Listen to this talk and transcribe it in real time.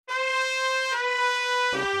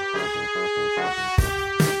$1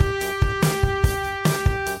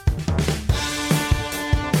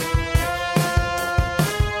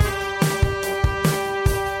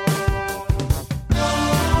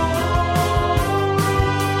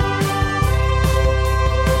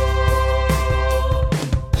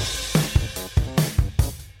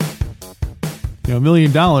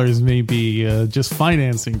 million may be just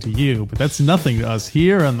financing to you, but that's nothing to us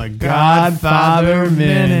here on the Godfather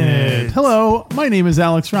Minute. Hello, my name is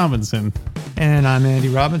Alex Robinson. And I'm Andy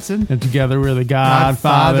Robinson. And together we're the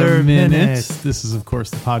Godfather Minute. This is, of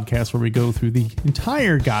course, the podcast where we go through the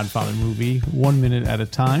entire Godfather movie 1 minute at a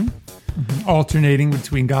time. Mm-hmm. Alternating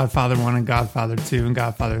between Godfather 1 and Godfather 2 and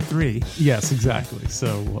Godfather 3. Yes, exactly.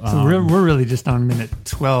 So we're really just on minute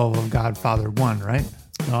 12 of Godfather 1, right?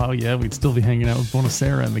 Oh, yeah, we'd still be hanging out with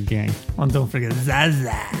Bonacera and the gang. Well, don't forget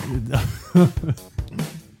Zaza.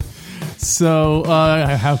 So,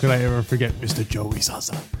 how could I ever forget Mr. Joey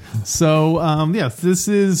Zaza? So, yes, this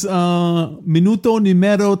is Minuto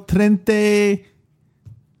numero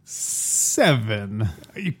 37.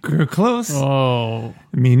 You're close. Oh.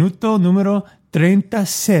 Minuto numero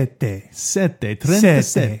 37.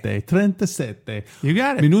 37. You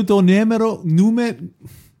got it. Minuto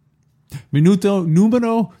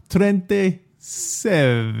numero 37.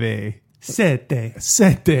 Sette.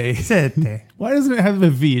 Why doesn't it have a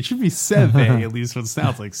V? It should be seve, at least what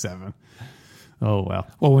sounds like 7. Oh, well.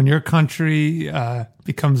 Well, when your country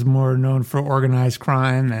becomes more known for organized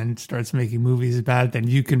crime and starts making movies about it, then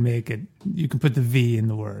you can make it, you can put the V in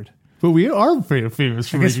the word. But we are famous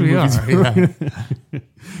for making movies. I guess we are. Yeah.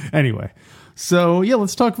 Anyway. So, yeah,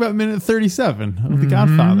 let's talk about minute 37 of The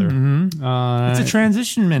Godfather. Mm-hmm. It's a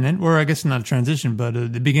transition minute, or I guess not a transition, but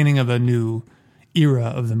the beginning of a new era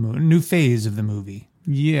of the movie, new phase of the movie.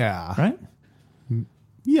 Yeah. Right?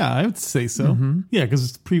 Yeah, I would say so. Mm-hmm. Yeah,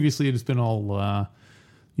 because previously it has been all,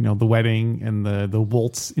 the wedding and the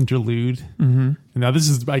waltz interlude. Mm-hmm. And now this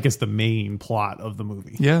is, I guess, the main plot of the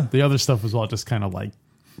movie. Yeah. The other stuff was all just kind of like,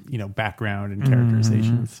 background and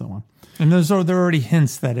characterization and so on. And there are already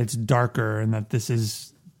hints that it's darker and that this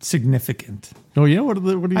is significant. Oh, yeah? What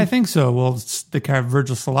do you... I think so. Well, it's the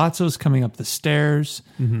Virgil Salazzo's coming up the stairs,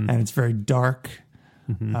 and it's very dark.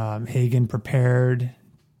 Mm-hmm. Hagen prepared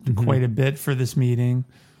quite a bit for this meeting.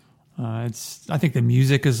 I think the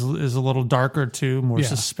music is a little darker, too, more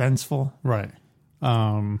suspenseful. Right.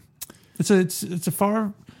 It's a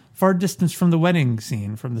far distance from the wedding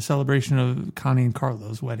scene, from the celebration of Connie and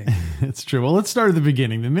Carlo's wedding. It's true. Well, let's start at the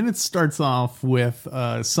beginning. The minute starts off with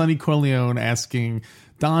Sonny Corleone asking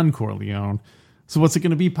Don Corleone, so what's it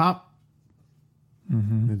going to be, Pop?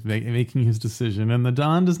 Mm-hmm. Making his decision. And the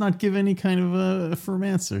Don does not give any kind of a firm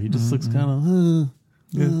answer. He just looks kind of,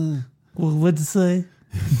 Well, what'd you say?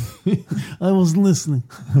 I wasn't listening.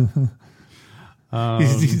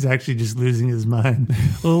 He's actually just losing his mind.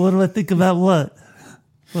 Well, what do I think about what?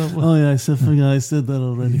 Oh, yeah, I said that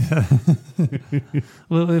already. Yeah.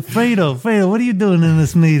 Well, Fredo, what are you doing in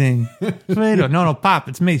this meeting? Fredo, no, Pop,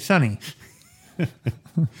 it's me, Sonny. Yes.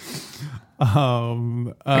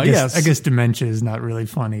 I guess dementia is not really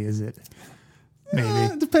funny, is it?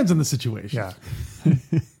 Maybe. It depends on the situation. Yeah.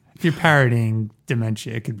 If you're parodying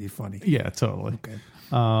dementia, it could be funny. Yeah, totally. Okay.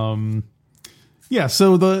 Yeah,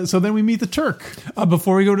 so then we meet the Turk.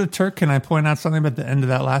 Before we go to the Turk, can I point out something about the end of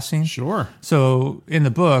that last scene? Sure. So in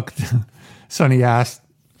the book, Sonny asks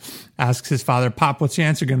his father, Pop, what's your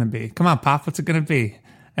answer going to be? Come on, Pop, what's it going to be?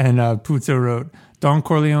 And Puzo wrote, Don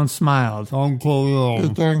Corleone smiled. Don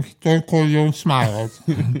Corleone smiled.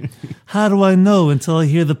 How do I know until I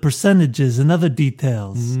hear the percentages and other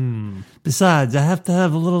details? Besides, I have to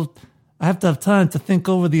have time to think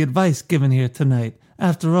over the advice given here tonight.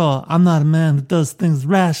 After all, I'm not a man who does things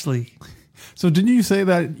rashly. So didn't you say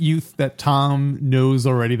that Tom knows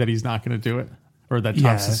already that he's not going to do it? Or that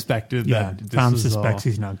Tom suspected that this Tom was suspects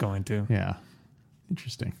he's not going to. Yeah.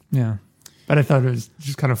 Interesting. Yeah. But I thought it was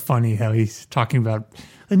just kind of funny how he's talking about,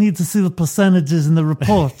 I need to see the percentages in the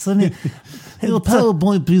reports. I need a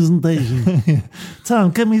PowerPoint presentation. Tom,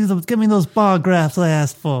 give me those bar graphs I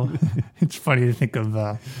asked for. It's funny to think of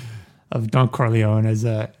Don Corleone as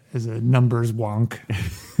a numbers wonk.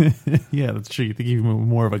 Yeah, that's true. You think he's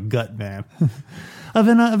more of a gut man. I've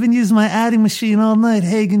been using my adding machine all night.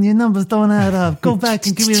 Hagen, your numbers don't add up. Go back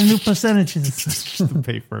and give me the new percentages. Just the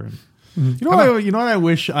paper. You know what I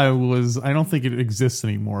wish I was. I don't think it exists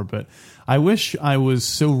anymore, but I wish I was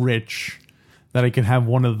so rich that I could have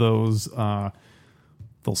one of those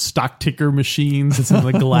those stock ticker machines. It's in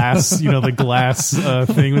the glass, the glass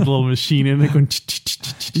thing with a little machine in it going.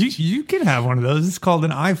 You can have one of those. It's called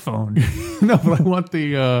an iPhone. No, but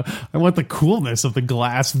I want the coulness of the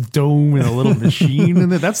glass dome and a little machine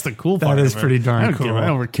in it. That's the cool part. That is pretty darn cool. I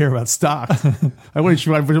don't care about stocks. I want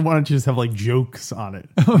to just have like jokes on it.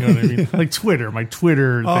 You know what I mean? Like Twitter, my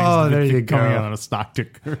Twitter. Oh, there you coming go. out on a stock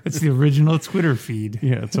ticker. It's the original Twitter feed.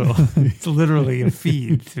 Yeah, totally. It's literally a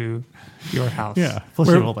feed to your house. Yeah. Plus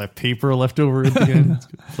you have all that paper left over at the end.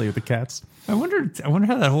 Play with the cats. I wonder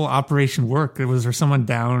how that whole operation worked. Was there someone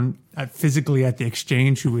down physically at the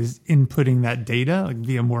exchange who was inputting that data, like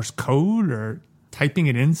via Morse code or typing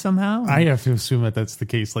it in somehow? I have to assume that that's the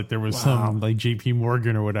case. Like there was some like JP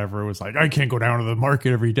Morgan or whatever was like, I can't go down to the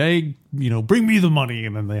market every day. Bring me the money.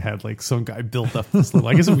 And then they had like some guy built up this little,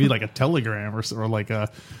 I guess it would be like a telegram or like a,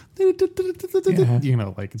 like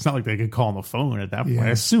it's not like they could call on the phone at that point. I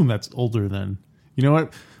assume that's older than, you know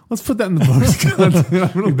what? Let's put that in the bonus.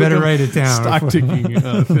 You better write it down. Stock ticking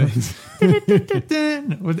things.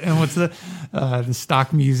 And what's the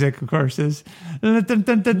stock music, of course, is. I don't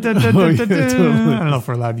know if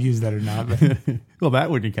we're allowed to use that or not. But. Well, that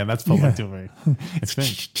one you can. That's public domain. It's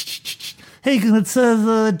Hagen, it says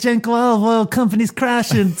Genco Olive Oil Company's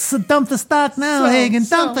crashing. So dump the stock now, Hagen.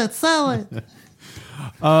 Dump it. Sell it.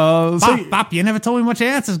 Bop, you never told me what your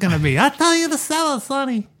answer's going to be. I tell you to sell it,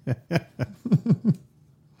 Sonny.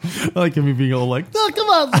 I like him being all like, oh, come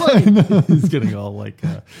on, Sonny. He's getting all like,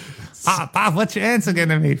 Pop, what's your answer going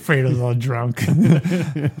to be? Fredo's all drunk.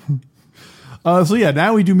 So yeah,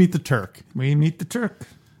 now we do meet the Turk. We meet the Turk.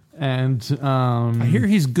 And I hear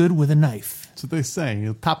he's good with a knife. That's what they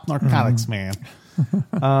say. Top narcotics man.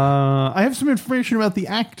 I have some information about the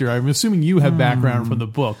actor. I'm assuming you have background from the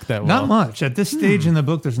book. Not much. At this stage in the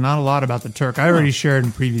book, there's not a lot about the Turk. I already shared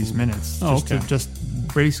in previous minutes. Just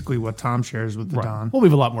basically what Tom shares with the Don. Well, we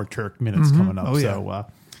have a lot more Turk minutes coming up. Oh, yeah.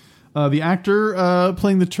 So the actor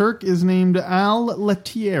playing the Turk is named Al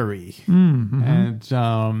Lettieri.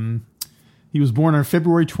 And he was born on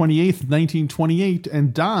February 28th, 1928,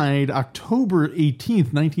 and died October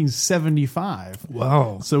 18th, 1975.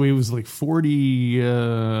 Wow. So he was like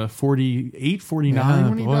 48, 49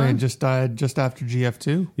 when he died. Just died just after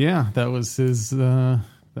GF2. Yeah, that was his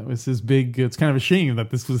big. It's kind of a shame that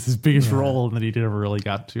this was his biggest role and that he never really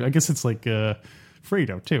got to. I guess it's like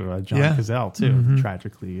Fredo too, John Cazale too.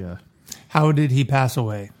 Tragically, how did he pass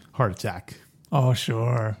away? Heart attack. Oh,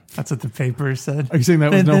 sure. That's what the paper said. Are you saying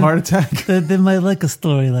that was no heart attack? They might like a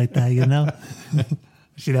story like that, you know?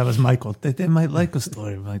 See, that was Michael. They might like a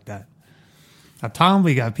story like that. Now, Tom,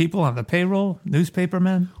 we got people on the payroll, newspaper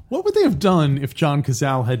men. What would they have done if John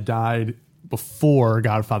Cazale had died before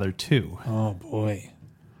Godfather 2? Oh, boy.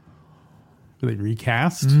 Would they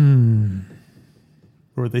recast?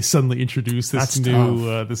 Or would they suddenly introduce this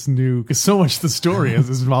new, because so much of the story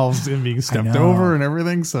involves him being stepped over and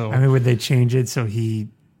everything. So I mean, would they change it so he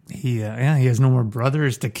has no more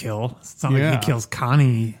brothers to kill? It's not like he kills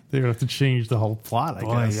Connie. They would have to change the whole plot,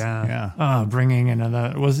 I guess. Yeah. Bringing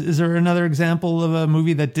another is there another example of a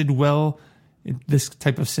movie that did well? This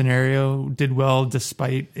type of scenario did well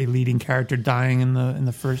despite a leading character dying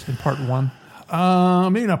in part one.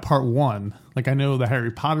 Maybe not part one. Like I know the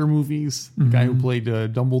Harry Potter movies. The guy who played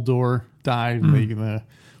Dumbledore died. And they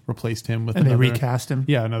replaced him with they recast him.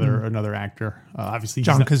 Yeah, another actor. Obviously,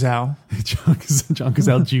 John Cazale. John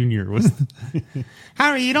Cazale Jr. was.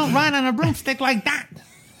 Harry, you don't ride on a broomstick like that.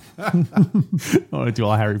 I want to do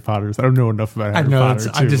all Harry Potters. I don't know enough about Harry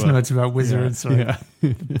Potter. I just know it's about wizards. So I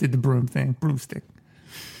did the broomstick.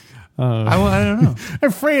 I don't know.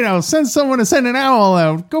 Fredo, send someone to send an owl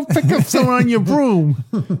out. Go pick up someone on your broom.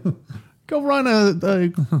 Go run a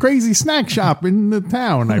crazy snack shop in the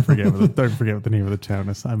town. I forget what the name of the town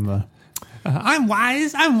is. I'm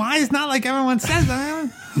wise. I'm wise, not like everyone says I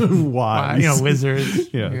am. Wise.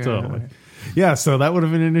 Wizards. Yeah, totally. Yeah, so that would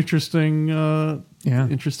have been an interesting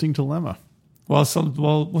dilemma. Well,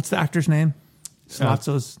 what's the actor's name?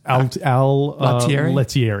 Salazzo's Al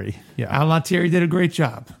Lettieri. Yeah, Al Lettieri did a great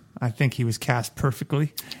job. I think he was cast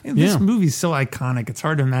perfectly. And this movie's so iconic. It's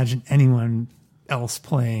hard to imagine anyone else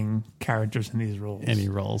playing characters in these roles. Any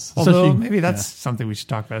roles. Although maybe that's something we should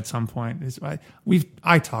talk about at some point.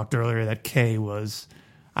 I talked earlier that Kay was,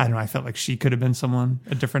 I don't know, I felt like she could have been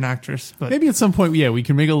a different actress. But maybe at some point, we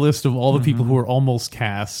can make a list of all the people who are almost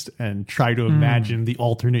cast and try to imagine the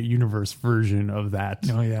alternate universe version of that,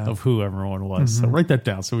 of who everyone was. So write that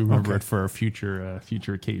down so we remember it for a future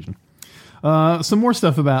occasion. Some more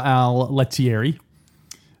stuff about Al Lettieri.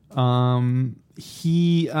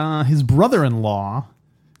 His brother-in-law,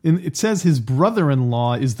 it says his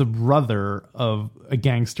brother-in-law is the brother of a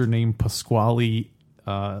gangster named Pasquale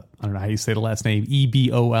I don't know how you say the last name,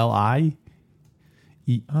 Eboli,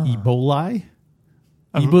 Eboli,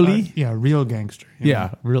 Eboli. Yeah, real gangster.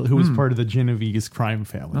 Yeah, who was part of the Genovese crime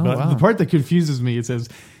family. Oh, But wow. the part that confuses me, it says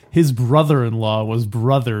his brother-in-law was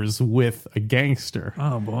brothers with a gangster.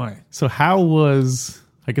 Oh boy. So how was?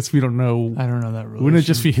 I guess we don't know. I don't know that relation. Wouldn't it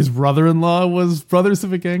just be his brother-in-law was brothers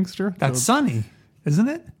of a gangster? That's Sonny, isn't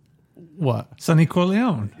it? What Sonny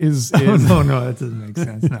Corleone. is? Oh, no, that doesn't make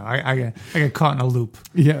sense. No, I got caught in a loop.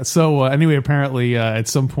 Yeah. So anyway, apparently at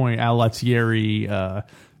some point Al Lettieri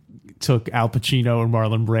took Al Pacino and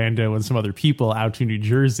Marlon Brando and some other people out to New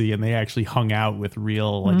Jersey, and they actually hung out with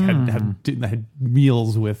real, like had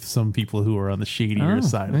meals with some people who were on the shadier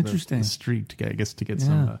side of the street to get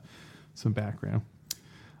some background.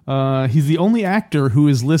 He's the only actor who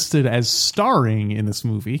is listed as starring in this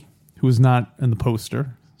movie who is not in the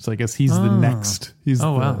poster. So I guess he's the next. He's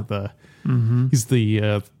he's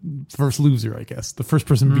the first loser, I guess. The first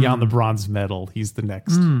person beyond the bronze medal. He's the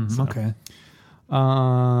next. Okay.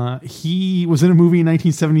 He was in a movie in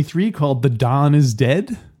 1973 called The Don is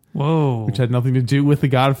Dead. Whoa. Which had nothing to do with The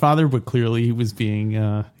Godfather, but clearly he was being,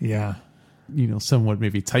 somewhat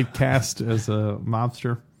maybe typecast as a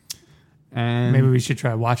mobster. And maybe we should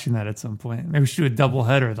try watching that at some point. Maybe we should do a double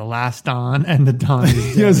header, The Last Don and The Don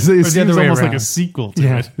is Dead. It seems the other way almost around. like a sequel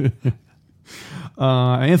to it.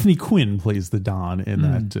 Anthony Quinn plays the Don in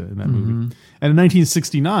that movie. And in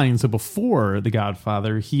 1969, so before The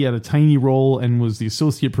Godfather, he had a tiny role and was the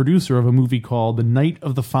associate producer of a movie called The Night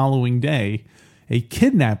of the Following Day, a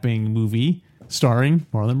kidnapping movie starring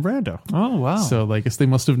Marlon Brando. Oh, wow. So I guess they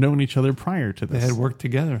must have known each other prior to this. They had worked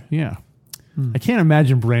together. Yeah. I can't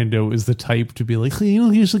imagine Brando is the type to be like, hey,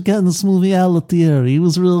 you should get in this movie Al Lettieri. He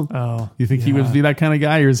was real. Oh, you think he would be that kind of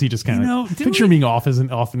guy, or is he just kind of picture being off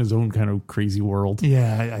in his own kind of crazy world?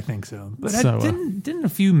 Yeah, I think so. But didn't a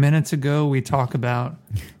few minutes ago we talk about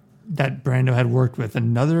that Brando had worked with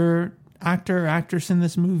another actor or actress in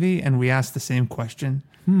this movie, and we asked the same question,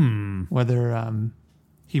 whether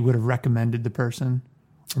he would have recommended the person.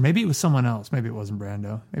 Or maybe it was someone else. Maybe it wasn't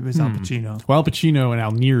Brando. Maybe it was Al Pacino. Well, Al Pacino and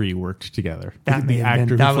Al Neri worked together. That the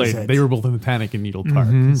actor who played it. They were both in the Panic in Needle Park.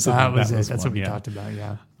 So that was it. That's what we talked about.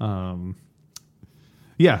 Yeah.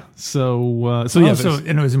 Yeah. So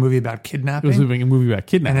and it was a movie about kidnapping. It was a movie about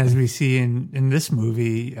kidnapping. And as we see in this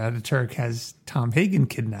movie, the Turk has Tom Hagen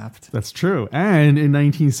kidnapped. That's true. And in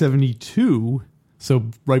 1972, so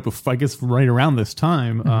right before, I guess right around this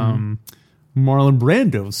time, Marlon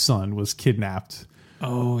Brando's son was kidnapped.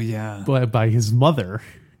 Oh yeah, by his mother.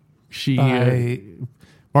 Marlon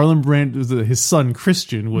Brando, his son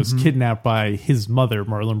Christian, was kidnapped by his mother,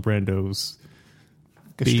 Marlon Brando's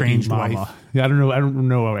estranged mama. wife. Yeah, I don't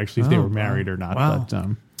know actually if they were married or not. Wow. But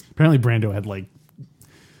apparently Brando had like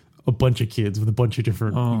a bunch of kids with a bunch of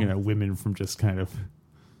different women from just kind of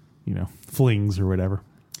flings or whatever.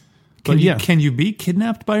 Can you be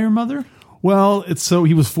kidnapped by your mother? Well,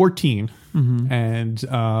 he was 14, and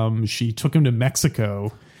she took him to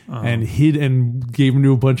Mexico and hid and gave him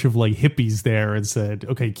to a bunch of like hippies there and said,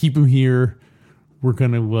 "Okay, keep him here. We're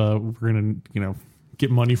gonna get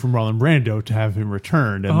money from Marlon Brando to have him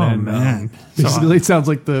returned." And basically, it sounds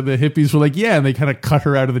like the hippies were like, "Yeah," and they kind of cut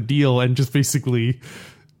her out of the deal and just basically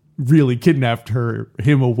really kidnapped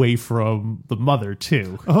him away from the mother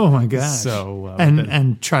too. Oh my gosh! So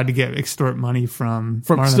and tried to extort money from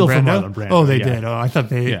Marlon Brando. Oh, they did. Oh, I thought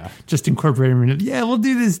they just incorporated him. Yeah, we'll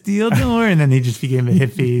do this deal. Don't worry. And then he just became a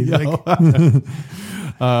hippie.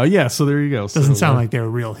 So there you go. Doesn't sound like they were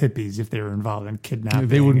real hippies if they were involved in kidnapping.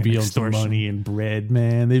 They wouldn't be on some money and bread,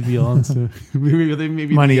 man. They'd be on to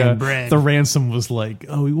maybe money and bread. The ransom was like,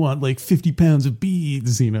 oh, we want like 50 pounds of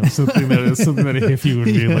beads, something that a hippie would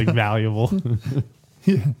be like valuable.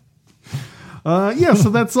 So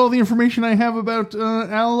that's all the information I have about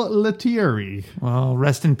Al Lettieri. Well,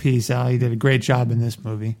 rest in peace, Al. He did a great job in this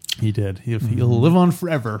movie. He did. He'll live on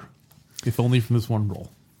forever, if only from this one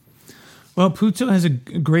role. Well, Puzo has a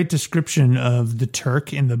great description of the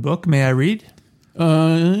Turk in the book. May I read?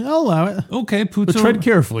 I'll allow it. Okay, Puzo. But tread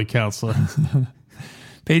carefully, counselor.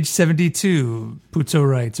 Page 72, Puzo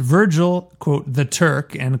writes, Virgil, quote, the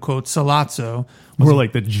Turk, end quote, Salazzo. More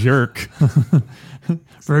like the jerk.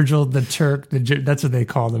 Virgil, the Turk, that's what they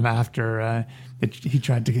called him after he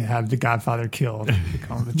tried to have the Godfather killed. They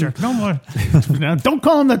call him the jerk. No more. Now, don't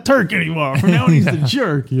call him the Turk anymore. From now on, he's the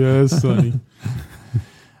jerk. Yes, sonny.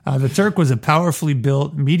 The Turk was a powerfully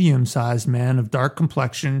built, medium-sized man of dark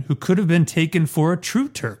complexion who could have been taken for a true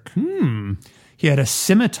Turk. He had a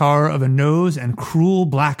scimitar of a nose and cruel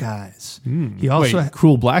black eyes. He also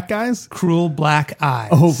cruel black guys? Cruel black eyes.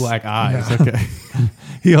 Oh, black eyes. Yeah. Okay.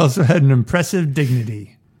 He also had an impressive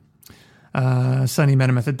dignity. Sonny met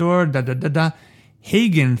him at the door.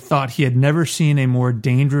 Hagen thought he had never seen a more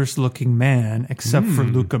dangerous-looking man except for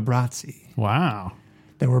Luca Brasi. Wow.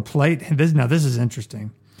 There were polite... This is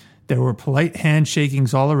interesting. There were polite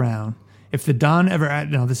handshakings all around. If the Don ever...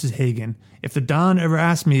 No, this is Hagen. If the Don ever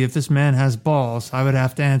asked me if this man has balls, I would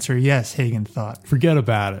have to answer yes, Hagen thought. Forget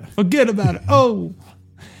about it. Forget about it. Oh!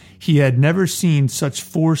 He had never seen such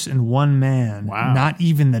force in one man. Wow. Not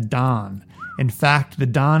even the Don. In fact, the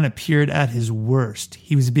Don appeared at his worst.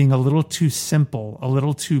 He was being a little too simple, a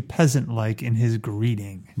little too peasant-like in his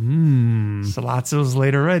greeting. Sollazzo's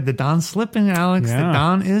later right. The Don's slipping, Alex. Yeah. The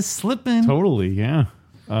Don is slipping. Totally, yeah.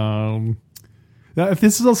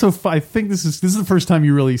 This is also, I think this is the first time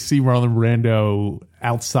you really see Marlon Brando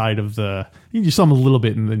outside of you saw him a little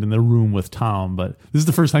bit in the room with Tom, but this is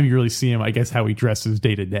the first time you really see him, I guess, how he dresses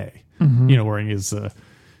day to day. Wearing his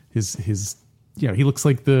he looks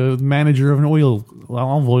like the manager of an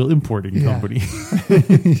olive oil importing company.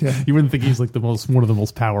 You wouldn't think he's like one of the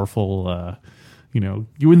most powerful, you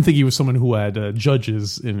wouldn't think he was someone who had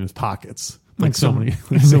judges in his pockets. Like so many.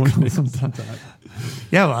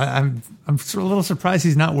 Yeah, well, I'm a little surprised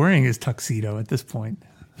he's not wearing his tuxedo at this point.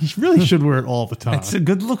 He really should wear it all the time. It's a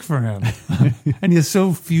good look for him. And he has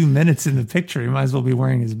so few minutes in the picture, he might as well be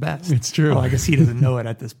wearing his best. It's true. Well, I guess he doesn't know it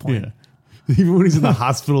at this point. Yeah. Even when he's in the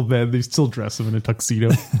hospital bed, they still dress him in a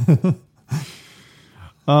tuxedo.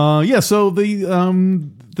 So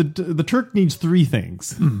the Turk needs three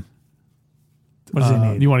things. What does he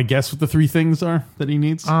need? You want to guess what the three things are that he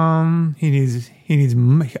needs? He needs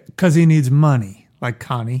because he needs money, like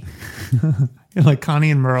Connie. Like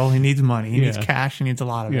Connie and Merle, he needs money. He needs cash. He needs a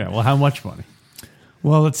lot of it. Yeah, well, how much money?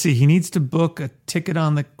 Well, let's see. He needs to book a ticket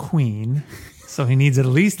on the Queen, so he needs at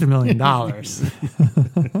least $1 million.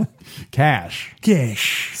 Cash.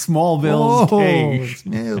 Small bills, cash.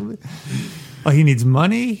 Well, he needs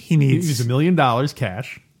money. He needs $1 million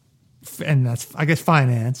cash. And that's, I guess,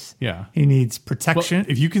 finance. Yeah. He needs protection. Well,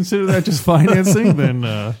 if you consider that just financing, then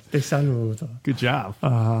good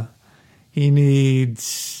job. He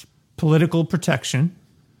needs political protection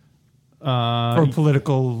or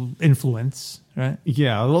political influence, right?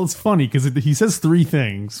 Yeah. Well, it's funny because he says three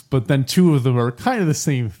things, but then two of them are kind of the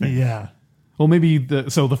same thing. Yeah. Well, maybe the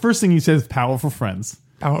first thing he says, powerful friends.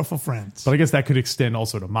 Powerful friends. But I guess that could extend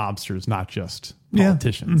also to mobsters, not just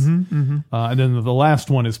politicians. Yeah. And then the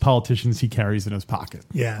last one is politicians he carries in his pocket.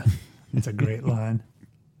 Yeah. It's a great line.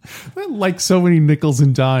 Like so many nickels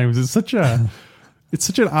and dimes. It's such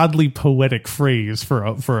an oddly poetic phrase for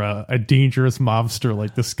a dangerous mobster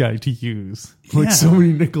like this guy to use. Like so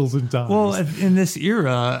many nickels and dimes. Well, in this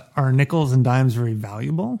era, are nickels and dimes very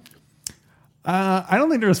valuable? I don't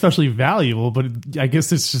think they're especially valuable, but I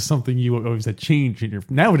guess it's just something you always had change in your.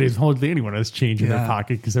 Nowadays, hardly anyone has change in their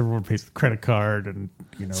pocket because everyone pays with credit card and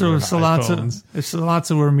So if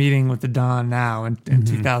Sollazzo were meeting with the Don now in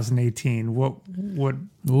 2018, what would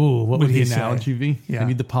the analogy be? Yeah. I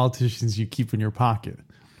need the politicians you keep in your pocket,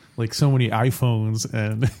 like so many iPhones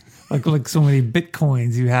and. Like so many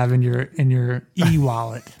Bitcoins you have in your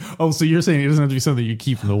e-wallet. Oh, so you're saying it doesn't have to be something you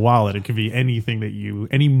keep in the wallet. It could be anything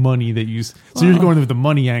any money that you. So you're going with the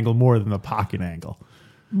money angle more than the pocket angle.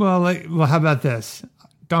 Well, how about this?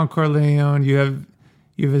 Don Corleone, you have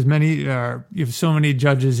as many, you have so many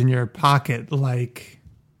judges in your pocket, like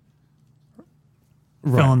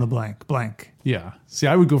fill in the blank. Yeah. See,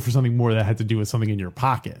 I would go for something more that had to do with something in your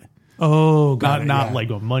pocket. Oh, not like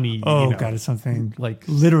a money. Got it. Something like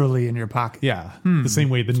literally in your pocket. Yeah, the same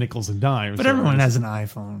way the nickels and dimes. But everyone has an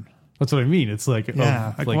iPhone. That's what I mean. It's like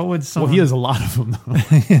what would someone? Well, he has a lot of them though.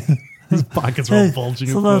 His pockets are all bulging.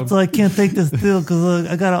 So I can't take this deal because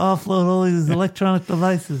I got to offload all these electronic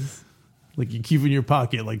devices. Like you keep in your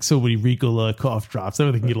pocket like so many Ricola cough drops. That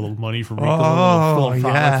way they can get a little money from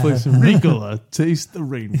Ricola. Play some Ricola. Taste the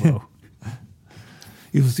rainbow.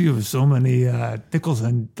 You have so many nickels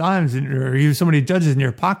and dimes, or you have so many judges in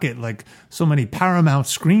your pocket, like so many Paramount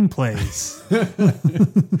screenplays.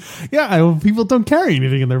 Yeah, people don't carry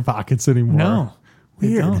anything in their pockets anymore. No,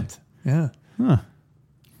 they don't. Yeah. Huh.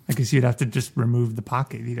 I guess you'd have to just remove the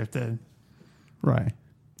pocket. You'd have to. Right.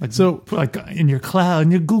 Like in your cloud,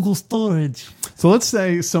 in your Google storage. So let's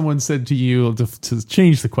say someone said to you, to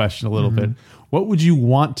change the question a little bit, what would you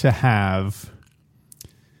want to have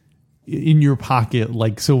in your pocket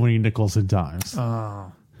like so many nickels and dimes?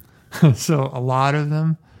 Oh. So a lot of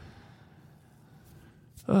them.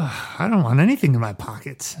 I don't want anything in my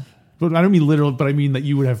pockets. But I don't mean literal, but I mean that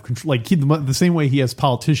you would have control, like the same way he has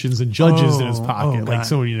politicians and judges in his pocket, like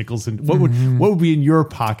so many nickels and what would be in your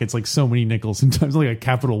pockets like so many nickels and dimes, like a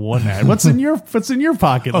Capital One ad. What's in your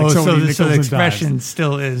pocket like so many nickels and dimes? So the expression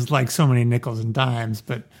still is like so many nickels and dimes,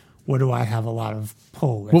 but what do I have a lot of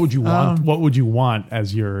pull with? What would you want? What would you want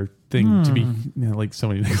as your thing to be, like so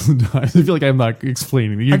many nickels and dimes? I feel like I'm not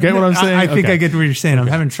explaining. You get what I'm saying? I think I get what you're saying. I'm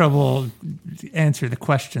having trouble answer the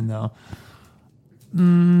question though.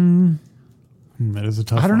 That is a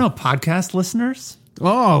tough. I don't know. Podcast listeners.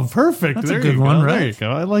 Oh, perfect. That's there a good you one, go. right? There you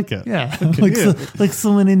go. I like it. Yeah, Okay, like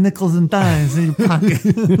so many nickels and dimes in your pocket.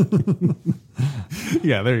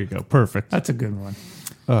 yeah, there you go. Perfect. That's a good one.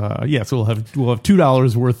 Yeah, so we'll have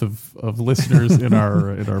 $2 worth of listeners in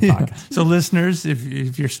our podcast. So listeners,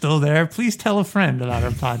 if you're still there, please tell a friend about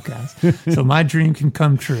our podcast so my dream can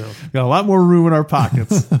come true. Got a lot more room in our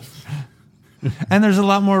pockets. And there's a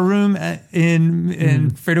lot more room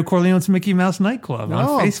in Fredo Corleone's Mickey Mouse nightclub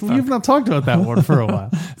on Facebook. We've not talked about that one for a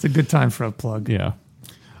while. It's a good time for a plug. Yeah.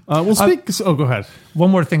 We'll speak. Go ahead.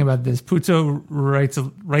 One more thing about this. Puzo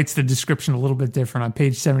writes the description a little bit different. On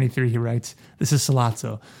page 73, he writes, "This is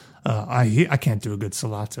Salazzo. I can't do a good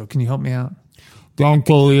Salazzo. Can you help me out?" Don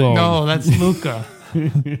Corleone. No, that's Luca.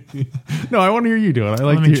 No, I want to hear you do it. I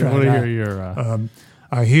like Let me to try hear that. your.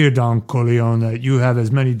 I hear, Don Corleone, that you have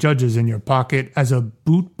as many judges in your pocket as a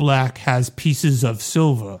boot black has pieces of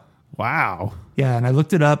silver. Wow. Yeah, and I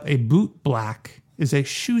looked it up. A boot black is a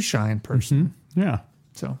shoe shine person. Yeah.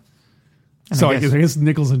 So I guess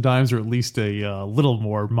nickels and dimes are at least a little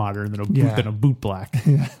more modern than a boot black.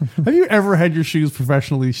 Have you ever had your shoes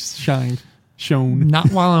professionally shown?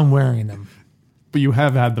 not while I'm wearing them. But you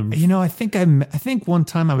have had them. You know, I think one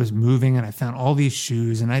time I was moving and I found all these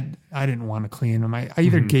shoes and I didn't want to clean them. I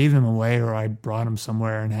either gave them away or I brought them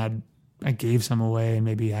somewhere and I gave some away and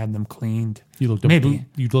maybe had them cleaned. You looked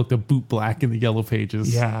a boot black in the yellow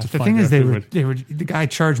pages. Yeah. The thing is, the guy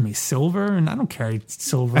charged me silver, and I don't carry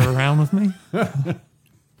silver around with me.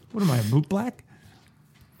 What am I, a boot black?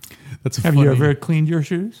 Have you ever cleaned your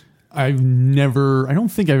shoes? I don't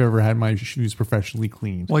think I've ever had my shoes professionally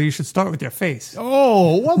cleaned. Well, you should start with your face.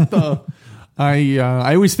 Oh, what the?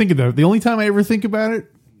 I always think of that. The only time I ever think about it,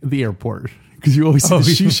 the airport. Because you always see the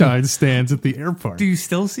shoe shine stands at the airport. Do you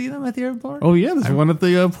still see them at the airport? Oh, yeah. There's one at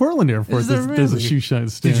the Portland airport. There's a shoe shine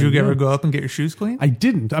stand. Did you ever go up and get your shoes cleaned? I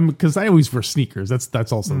didn't. Because I always wear sneakers.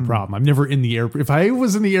 That's also the problem. I'm never in the airport. If I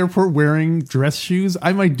was in the airport wearing dress shoes,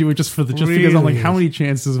 I might do it just because I'm like, how many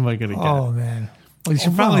chances am I going to get? Oh, man. Well, you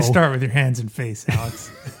should probably start with your hands and face,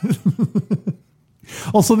 Alex.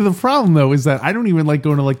 Also, the problem though is that I don't even like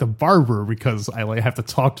going to like the barber because I have to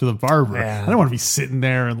talk to the barber. Yeah. I don't want to be sitting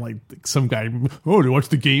there and like some guy. Oh, did you watch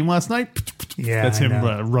the game last night? Yeah, that's him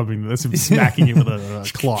rubbing. That's him smacking it with a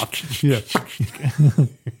cloth. Yeah,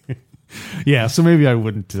 yeah. So maybe I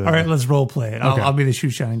wouldn't. All right, let's role play it. I'll be the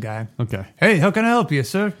shoe shine guy. Okay. Hey, how can I help you,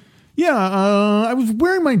 sir? Yeah, I was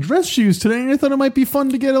wearing my dress shoes today, and I thought it might be fun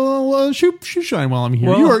to get a little shoe shine while I'm here.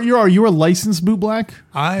 Well, you are licensed boot black?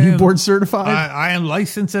 I am board certified? I am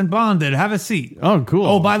licensed and bonded. Have a seat. Oh, cool.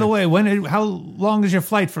 Oh, by the way, how long is your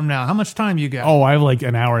flight from now? How much time you got? Oh, I have like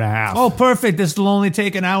an hour and a half. Oh, perfect. This will only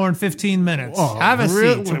take an hour and 15 minutes. Oh, have a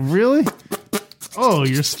seat. Really? Oh,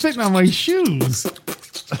 you're spitting on my shoes.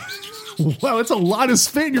 Wow, it's a lot of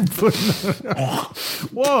spit you're putting on.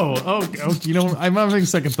 Whoa. Oh, you know, I'm having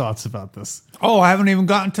second thoughts about this. Oh, I haven't even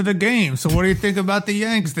gotten to the game. So what do you think about the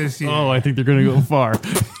Yanks this year? Oh, I think they're going to go far.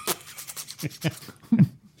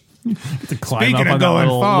 To climb up on that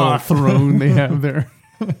little throne they have there.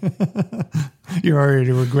 You're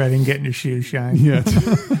already regretting getting your shoes shined. Yeah.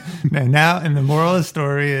 and the moral of the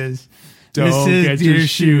story is, don't get your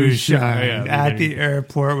shoes shined at the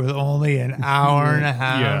airport with only an hour and a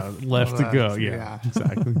half left to go. Yeah,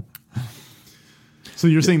 exactly. So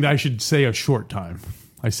you're saying that I should say a short time.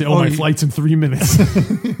 I say, my flight's in 3 minutes.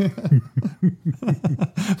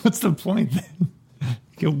 What's the point then?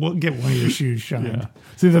 Get one of your shoes shined. Yeah.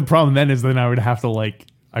 See, the problem then is I would have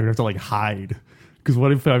to hide. Because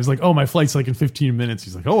what if I was like, oh, my flight's like in 15 minutes?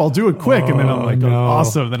 He's like, oh, I'll do it quick. And then I'm like, oh,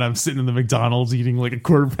 awesome. Then I'm sitting in the McDonald's eating like a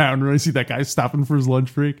quarter pounder. And I see that guy stopping for his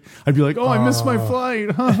lunch break. I'd be like, oh, I missed my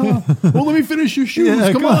flight. Well, let me finish your shoes.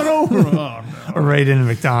 Yeah, come on over. Oh, no. Or right into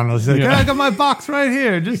McDonald's. Like, I got my box right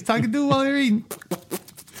here. Just I can do it while you're eating.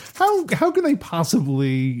 How can they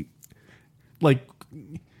possibly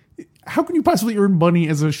how can you possibly earn money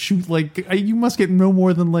as a shoot? You must get no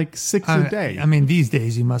more than 6 a day. I mean, these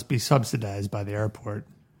days you must be subsidized by the airport.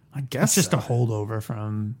 I guess it's just a holdover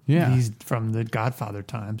from from the Godfather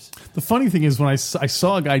times. The funny thing is when I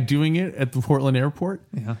saw a guy doing it at the Portland airport,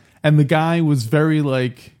 and the guy was very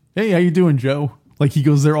like, "Hey, how you doing, Joe?" Like he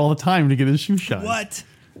goes there all the time to get his shoe shine. What?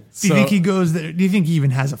 Do you think he goes there? Do you think he even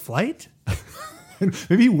has a flight?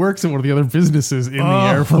 Maybe he works at one of the other businesses in the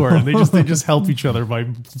airport. And they just help each other by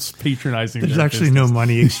patronizing. There's actually no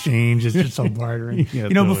money exchange. It's just all bartering. Yeah,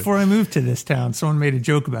 Before I moved to this town, someone made a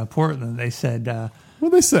joke about Portland. They said,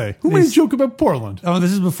 what'd they say? Who made a joke about Portland? oh,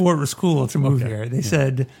 this is before it was cool to move here. They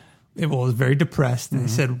said it was very depressed. And they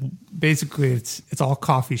said, basically, it's all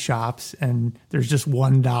coffee shops. And there's just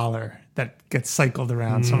 $1 that gets cycled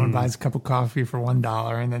around. Someone buys a cup of coffee for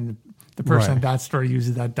 $1. And then the person at that store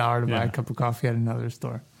uses that dollar to buy a cup of coffee at another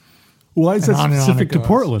store. Why is that specific to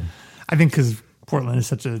Portland? I think because Portland is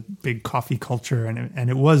such a big coffee culture, and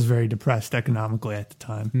it was very depressed economically at the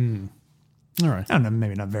time. All right. I don't know,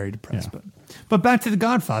 maybe not very depressed, but back to The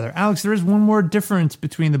Godfather. Alex, there is one more difference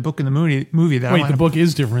between the book and the movie. The book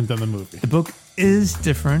is different than the movie. The book is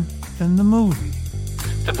different than the movie.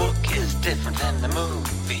 The book is different than the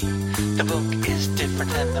movie. The book is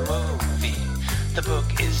different than the movie. The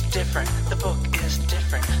book is different. The book is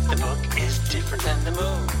different. The book is different than the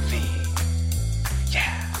movie.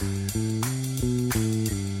 Yeah.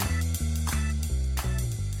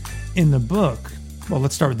 In the book, well,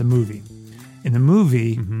 let's start with the movie. In the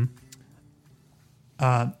movie,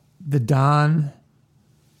 the Don,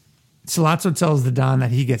 Sollozzo tells the Don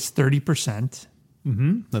that he gets 30%.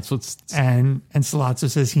 That's what's And Sollozzo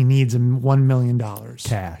says he needs $1 million.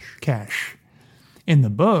 cash. In the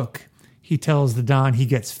book, he tells the Don he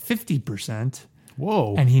gets 50%.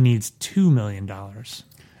 Whoa. And he needs $2 million.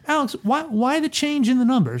 Alex, why the change in the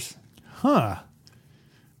numbers? Huh.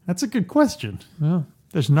 That's a good question. Well,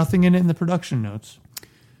 there's nothing in it in the production notes.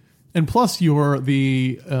 And plus, the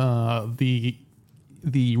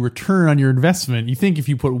return on your investment. You think if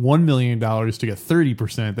you put $1 million to get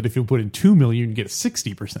 30%, that if you put in $2 million, you get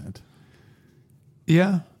 60%.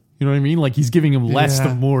 Yeah. You know what I mean? Like he's giving him less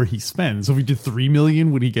the more he spends. So if he did $3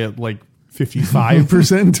 million, would he get like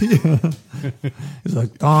 55%? He's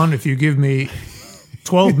like, Don, if you give me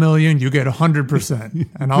 $12 million, you get 100%,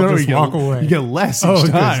 and I'll just walk away. You get less each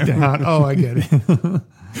time. It goes down. Oh, I get it.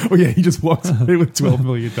 Oh yeah, he just walks away with $12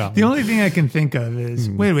 million. The only thing I can think of is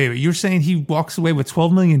wait. You're saying he walks away with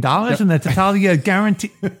 $12 million, and that's totally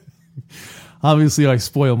guarantee. Obviously, I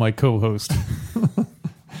spoil my co-host,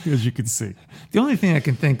 as you can see. The only thing I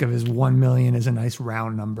can think of is 1 million is a nice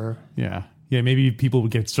round number. Yeah. Maybe people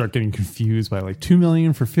would start getting confused by like 2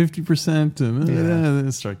 million for 50%,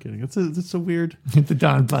 and start getting it's a weird. The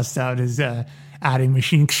Don busts out his adding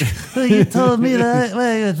machine. You told me that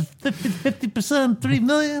 50%, 3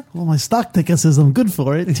 million. Well, my stock ticker says I'm good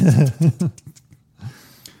for it.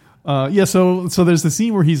 So there's the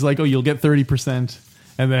scene where he's like, "Oh, you'll get 30%,"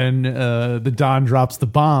 and then the Don drops the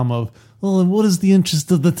bomb of, "Well, and what is the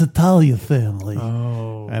interest of the Tattaglia family?"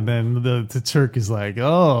 Oh, and then the Turk is like,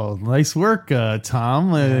 "Oh, nice work, Tom.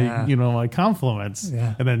 My compliments."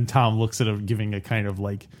 Yeah. And then Tom looks at him, giving a kind of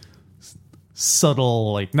like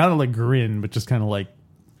subtle, like not a grin, but just kind of like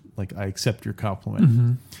I accept your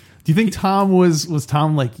compliment. Do you think Tom was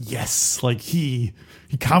Tom like, yes, like he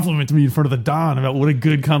complimented me in front of the Don about what a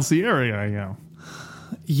good concierge I am?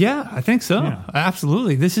 yeah, I think so. Yeah.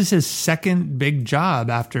 Absolutely. This is his second big job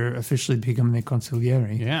after officially becoming a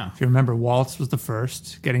consigliere. Yeah. If you remember, Waltz was the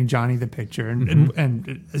first, getting Johnny the picture.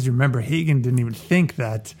 And as you remember, Hagen didn't even think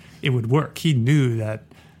that it would work. He knew that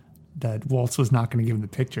Waltz was not going to give him the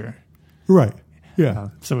picture. Right. Yeah.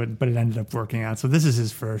 But it ended up working out. So this is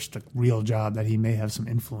his first real job that he may have some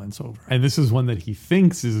influence over. And this is one that he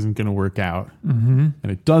thinks isn't going to work out, and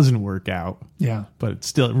it doesn't work out. Yeah,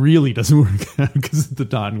 but it really doesn't work out because the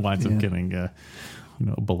Don winds up getting a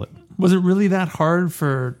bullet. Was it really that hard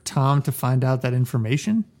for Tom to find out that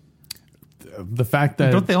information? The fact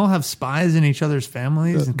that don't they all have spies in each other's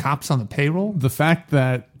families and cops on the payroll? The fact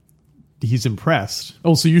that he's impressed.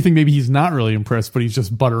 Oh, so you think maybe he's not really impressed, but he's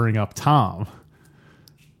just buttering up Tom?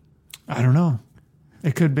 I don't know.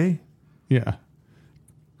 It could be. Yeah.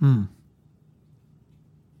 Maybe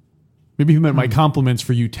he meant my compliments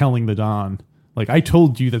for you telling the Don. Like, I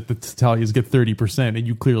told you that the Tattaglias get 30%, and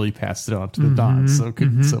you clearly passed it on to the Don. So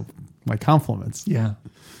my compliments. Yeah.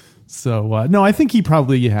 So, no, I think he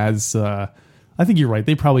probably has... I think you're right.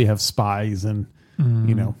 They probably have spies and,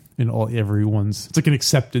 in everyone's... It's like an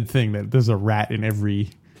accepted thing that there's a rat in every...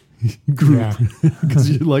 group, because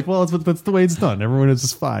you're like, well, that's the way it's done. Everyone is a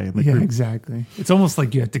spy in the group. Exactly. It's almost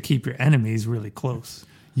like you have to keep your enemies really close.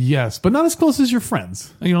 Yes, but not as close as your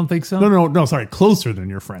friends. Oh, you don't think so? No. Sorry, closer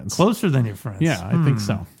than your friends. Closer than your friends. Yeah, I think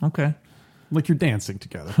so. Okay. Like you're dancing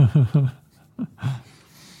together.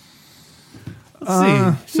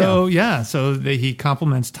 Let's see. So he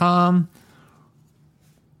compliments Tom,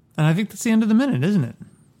 and I think that's the end of the minute, isn't it?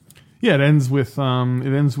 Yeah, it ends with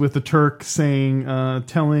the Turk telling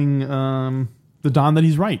the Don that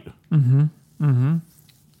he's right.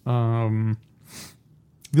 The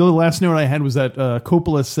only last note I had was that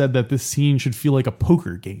Coppola said that this scene should feel like a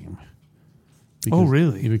poker game. Oh,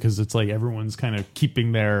 really? Because it's like everyone's kind of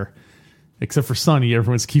keeping their, except for Sonny,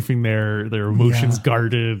 everyone's keeping their emotions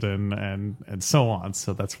guarded and so on.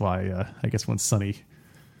 So that's why I guess when Sonny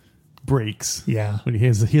breaks, when he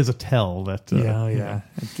has a tell that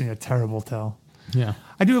a terrible tell. Yeah,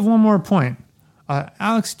 I do have one more point.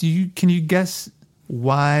 Alex, can you guess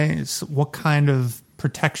what kind of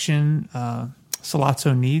protection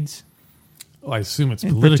Sollozzo needs? I assume it's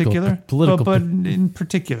in political. Particular, but in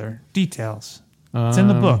particular details. It's in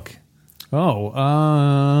the book.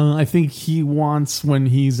 I think he wants, when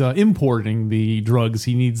he's importing the drugs,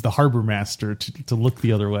 he needs the harbor master to look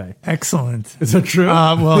the other way. Excellent. Is that true?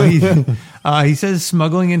 He says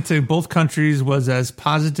smuggling into both countries was as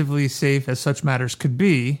positively safe as such matters could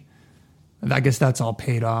be. I guess that's all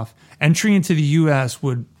paid off. Entry into the U.S.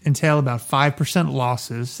 would entail about 5%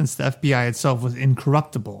 losses since the FBI itself was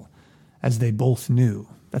incorruptible, as they both knew.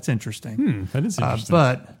 That's interesting. That is interesting.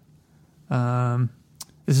 But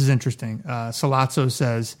this is interesting. Sollozzo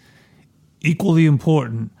says, equally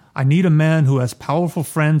important, I need a man who has powerful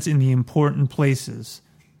friends in the important places.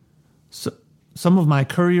 So, some of my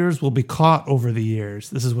couriers will be caught over the years.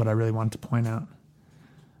 This is what I really want to point out.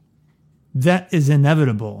 That is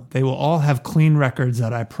inevitable. They will all have clean records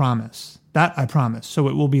that I promise. So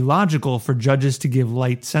it will be logical for judges to give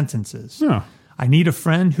light sentences. Yeah. I need a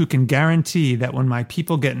friend who can guarantee that when my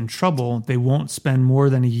people get in trouble, they won't spend more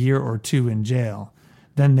than a year or 2 in jail.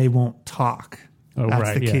 Then they won't talk.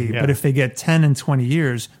 That's the key. Yeah. But if they get 10 and 20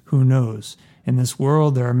 years, who knows? In this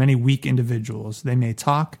world, there are many weak individuals. They may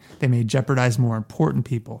talk. They may jeopardize more important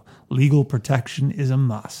people. Legal protection is a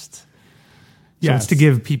must. So it's to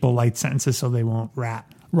give people light sentences so they won't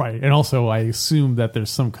rat. Right. And also, I assume that there's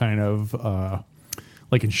some kind of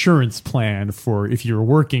like insurance plan for if you're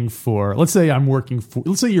working for, let's say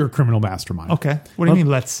you're a criminal mastermind. Okay. What do you mean,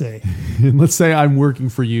 let's say? Let's say I'm working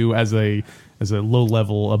for you as a low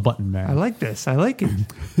level button man. I like this. I like it.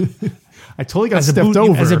 I totally got stepped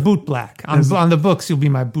over. As a boot black. On the books, you'll be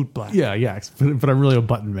my boot black. Yeah. But I'm really a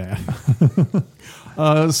button man.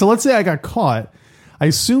 So let's say I got caught. I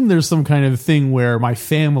assume there's some kind of thing where my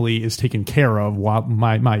family is taken care of while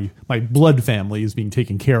my blood family is being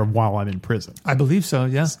taken care of while I'm in prison. I believe so,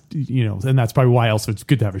 yeah. And that's probably why also it's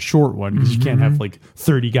good to have a short one, because you can't have like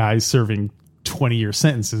 30 guys serving 20-year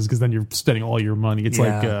sentences, because then you're spending all your money. It's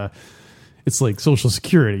like Social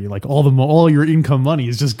Security. Like all your income money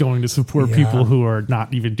is just going to support people who are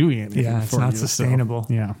not even doing anything. Yeah, it's not sustainable.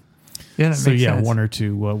 So, yeah. Yeah, that makes sense. 1 or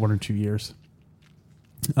 2 years.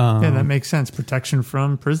 That makes sense. Protection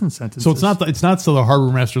from prison sentences. So it's not so the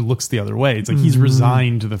harbor master looks the other way. It's like he's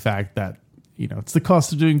resigned to the fact that it's the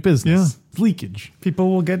cost of doing business. It's leakage.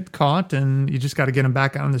 People will get caught, and you just got to get them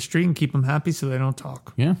back out on the street and keep them happy so they don't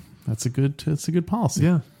talk. Yeah, that's a good policy.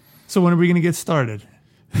 Yeah. So when are we going to get started?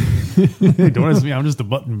 Don't ask me. I'm just a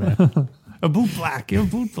button man. A boot black. You're a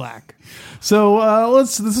boot black. So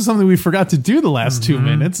this is something we forgot to do the last 2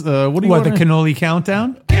 minutes. What do you want? The cannoli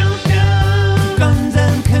countdown? Guns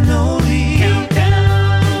and cannoli.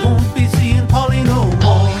 Countdown. Won't be seeing Paulie no more.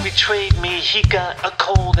 Paulie betrayed me. He got a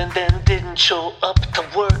cold and then didn't show up to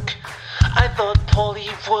work. I thought Paulie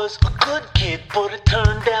was a good kid, but it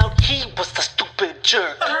turned out he was the stupid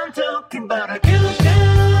jerk. I'm talking about a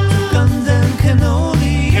countdown. Guns and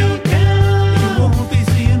cannoli. Countdown. You won't be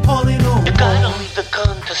seeing Paulie no more. You gotta leave the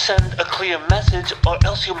gun to send a clear message, or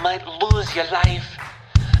else you might lose your life.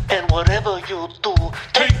 And whatever you do,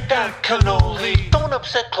 take that cannoli. Don't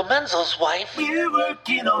upset Clemenza's wife. We're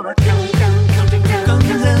working on a countdown, counting down.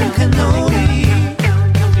 Guns and cannoli.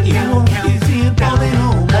 You won't be seeing Paulie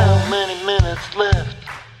no more. How many minutes left?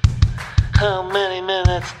 How many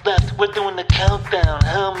minutes left? We're doing the countdown.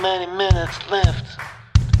 How many minutes left?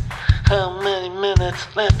 How many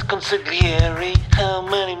minutes left, consigliere? How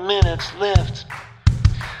many minutes left?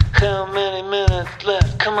 How many minutes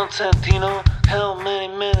left? Come on, Santino. How many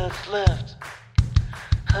minutes left?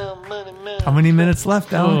 How many minutes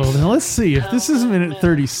left, Alex? Oh, now let's see. If this is minute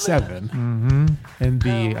 37, and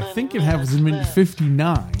I think it happens in minute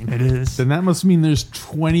 59. It is. Then that must mean there's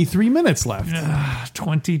 23 minutes left.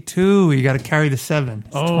 22. You got to carry the 7.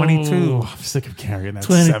 It's 22. I'm sick of carrying that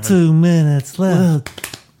 22 7. minutes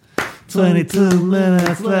left. 22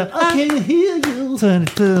 minutes left. I can't hear you.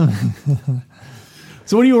 22.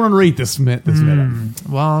 So what do you want to rate this minute?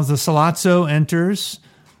 Well, the Sollozzo enters.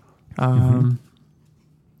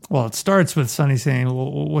 Well, it starts with Sonny saying,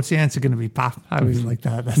 well, what's the answer going to be, Pop? I always like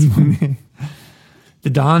that. That's funny. The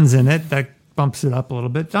Don's in it. That bumps it up a little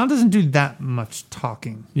bit. Don doesn't do that much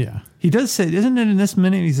talking. Yeah. He does say, isn't it in this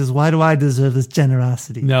minute? He says, "Why do I deserve this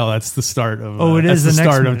generosity?" No, that's the start of. Oh, it is the the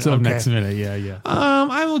next start minute. of Okay. next minute. Yeah.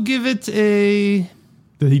 I will give it a.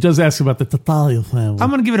 He does ask about the Tatalia family. I'm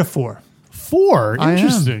going to give it a 4. 4. I am.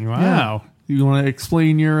 Interesting. Wow. You want to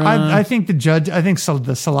explain your? I think the judge. I think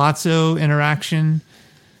the Salazzo interaction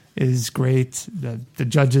is great. The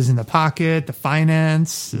judges in the pocket, the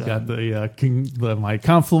finance. Got my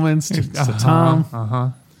compliments to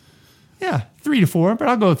Tom. Yeah, 3 to 4, but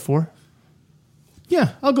I'll go with 4. Yeah,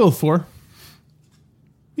 I'll go with 4.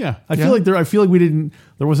 Yeah, I feel like there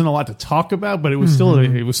wasn't a lot to talk about, but it was still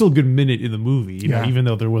a good minute in the movie, you know, even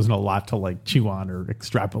though there wasn't a lot to like chew on or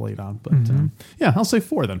extrapolate on. But yeah, I'll say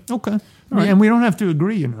 4 then. Okay, right. And we don't have to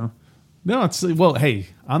agree, you know. No, hey,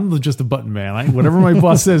 I'm just a button man. Whatever my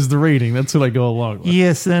boss says the rating, that's what I go along with.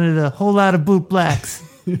 Yeah, Senator, a whole lot of boot blacks.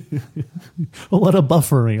 A lot of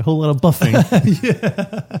buffering, a whole lot of buffing.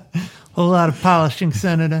 Whole lot of polishing,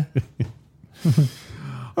 Senator.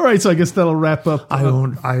 All right, so I guess that'll wrap up.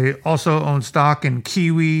 I also own stock in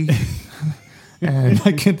Kiwi, and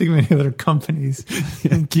I can't think of any other companies.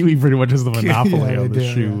 Kiwi pretty much has the monopoly on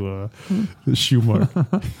the shoe mark.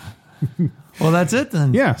 Well, that's it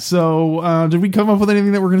then. Yeah. So, did we come up with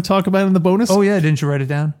anything that we're going to talk about in the bonus? Oh yeah, didn't you write it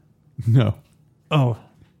down? No. Oh.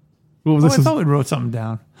 Well, I thought we wrote something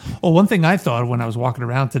down. Oh, one thing I thought when I was walking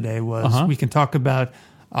around today was we can talk about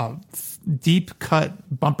deep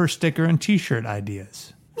cut bumper sticker and T-shirt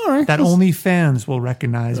ideas. All right. That only fans will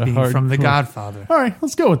recognize being from The Godfather. All right,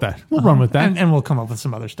 let's go with that. We'll run with that. And we'll come up with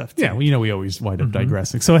some other stuff too. Yeah, well, we always wind up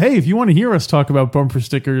digressing. So, hey, if you want to hear us talk about bumper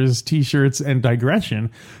stickers, T-shirts, and digression,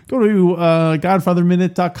 go to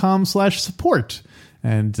godfatherminute.com/support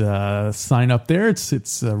and sign up there.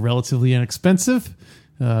 It's relatively inexpensive.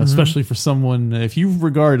 Especially for someone, if you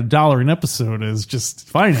regard $1 an episode as just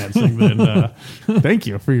financing, then thank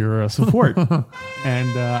you for your support.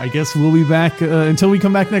 And I guess we'll be back until we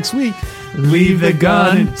come back next week. Leave the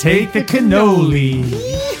gun and take the cannoli.